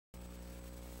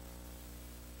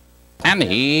And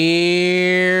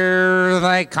here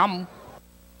they come.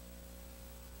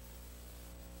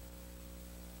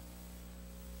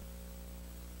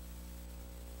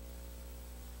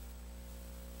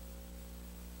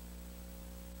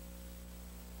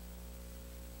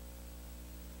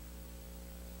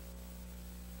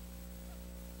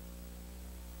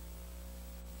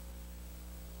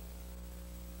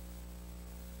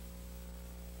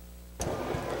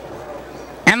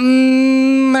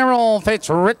 And they're off. It's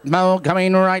RITMO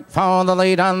coming right for the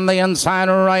lead on the inside.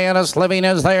 Riotous Living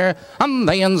is there on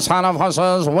the inside of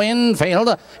horses.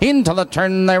 Winfield into the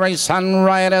turn. They race on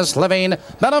Riotous Living.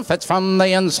 Benefits from the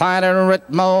inside of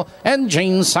RITMO. And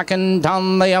Jean second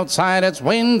on the outside. It's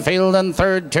Winfield in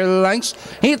third, 2 lengths.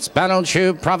 It's Battle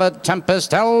Shoe Prophet,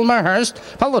 Tempest, Elmerhurst.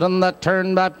 Followed in the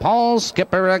turn by Paul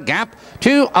Skipper. A gap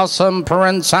to Awesome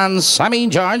Prince and Sammy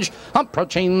George.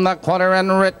 Approaching the quarter and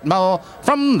RITMO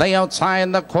from the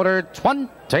outside, the quarter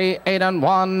 28 and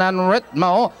 1, and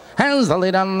RITMO has the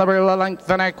lead on the real length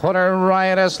and a quarter.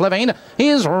 Riotous Living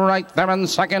is right there in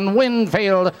second.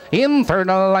 Winfield in third,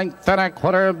 a length and a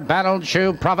quarter. Battle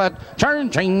Shoe Prophet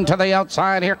charging to the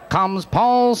outside. Here comes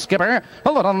Paul Skipper,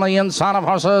 followed on the inside of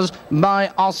horses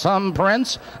by Awesome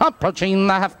Prince. Approaching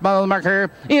the half-mile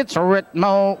marker, it's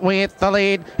RITMO with the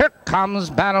lead. Here comes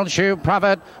Battle Shoe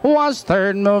Prophet, was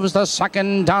third, moves the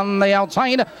second on the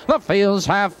outside. The field's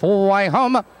halfway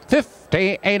home.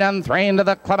 58 and 3 into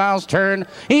the clubhouse turn.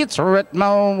 It's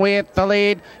RITMO with the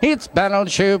lead. It's Battle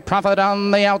Shoe Prophet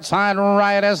on the outside.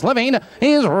 Riotous Living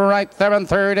is right there in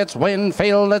third. It's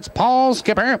Winfield. It's Paul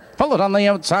Skipper, followed on the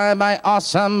outside by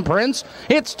Awesome Prince.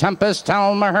 It's Tempest,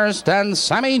 Elmerhurst, and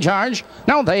Sammy George.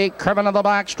 Now they curve into the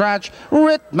back stretch.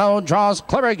 RITMO draws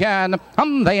clear again.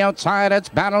 On the outside, it's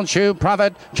Battle Shoe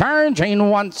Prophet charging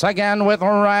once again with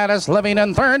Riotous Living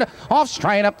in third. Off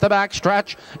straight up the back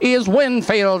stretch is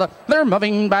Winfield. They're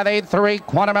moving by the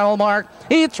 3/4 mile mark.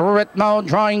 It's RITMO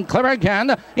drawing clear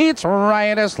again. It's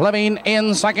Riotous Living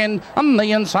in second. On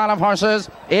the inside of horses,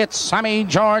 it's Sammy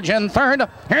George in third.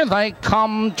 Here they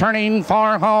come, turning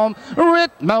for home.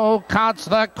 RITMO cuts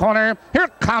the corner. Here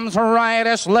comes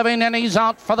Riotous Living, and he's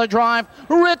out for the drive.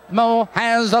 RITMO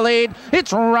has the lead.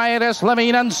 It's Riotous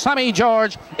Living and Sammy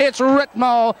George. It's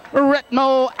RITMO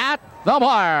at the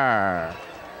wire.